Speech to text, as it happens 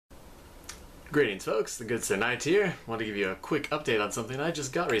Greetings folks, the good Sir Knight here. Want to give you a quick update on something I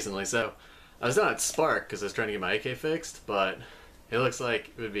just got recently. So, I was down at Spark because I was trying to get my AK fixed, but it looks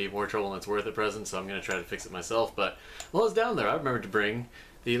like it would be more trouble than it's worth at present, so I'm going to try to fix it myself. But while I was down there, I remembered to bring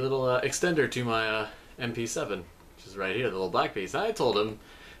the little extender to my MP7, which is right here, the little black piece. I told him,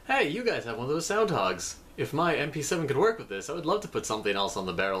 hey, you guys have one of those Sound Hogs. If my MP7 could work with this, I would love to put something else on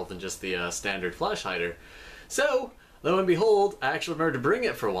the barrel than just the standard flash hider. So, lo and behold, I actually remembered to bring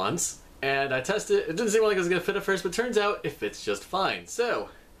it for once. And I tested it. It didn't seem like it was going to fit at first, but turns out it fits just fine. So,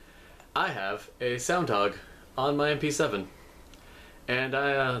 I have a Sound Hog on my MP7. And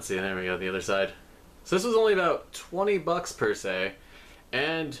let's see, there we go, the other side. So this was only about 20 bucks per se.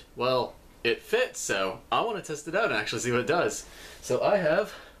 And, well, it fits, so I want to test it out and actually see what it does. So I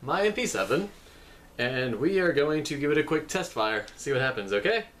have my MP7, and we are going to give it a quick test fire, see what happens,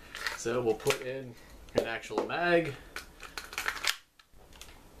 okay? So we'll put in an actual mag.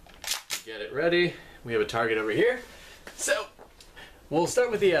 Get it ready. We have a target over here. So we'll start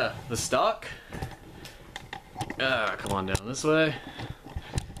with the stock. Come on down this way.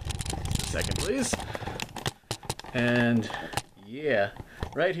 Just a second, please. And yeah,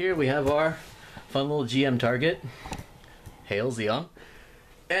 right here we have our fun little GM target. Hail Xeon.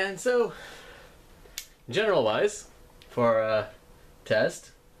 And so, general wise, for our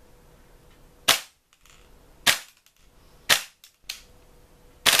test.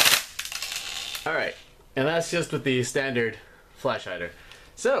 Alright, and that's just with the standard flash hider.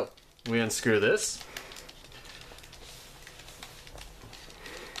 So, we unscrew this.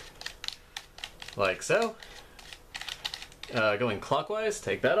 Like so. Going clockwise,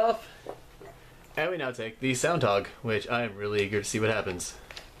 take that off. And we now take the Sound Hog, which I am really eager to see what happens.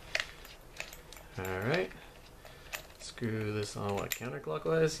 Alright. Screw this on, what,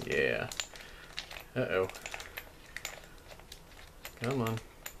 counterclockwise? Yeah. Uh-oh. Come on.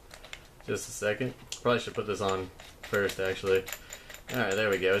 Just a second. Probably should put this on first, actually. Alright, there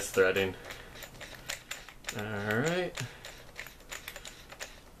we go. It's threading. Alright.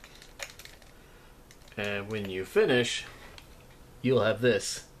 And when you finish, you'll have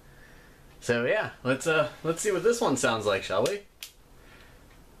this. So yeah, let's see what this one sounds like, shall we?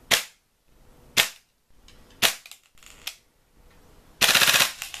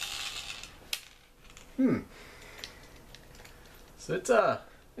 So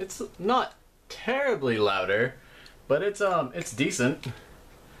it's not terribly louder, but it's decent.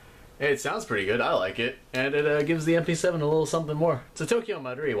 It sounds pretty good. I like it, and it gives the MP7 a little something more. It's a Tokyo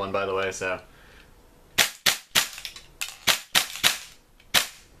Marui one, by the way. So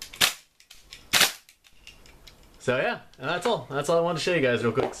yeah, and that's all. That's all I wanted to show you guys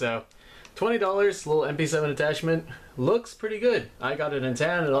real quick. So, $20, little MP7 attachment. Looks pretty good. I got it in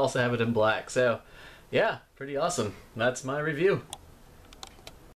tan and also have it in black. So, yeah, pretty awesome. That's my review.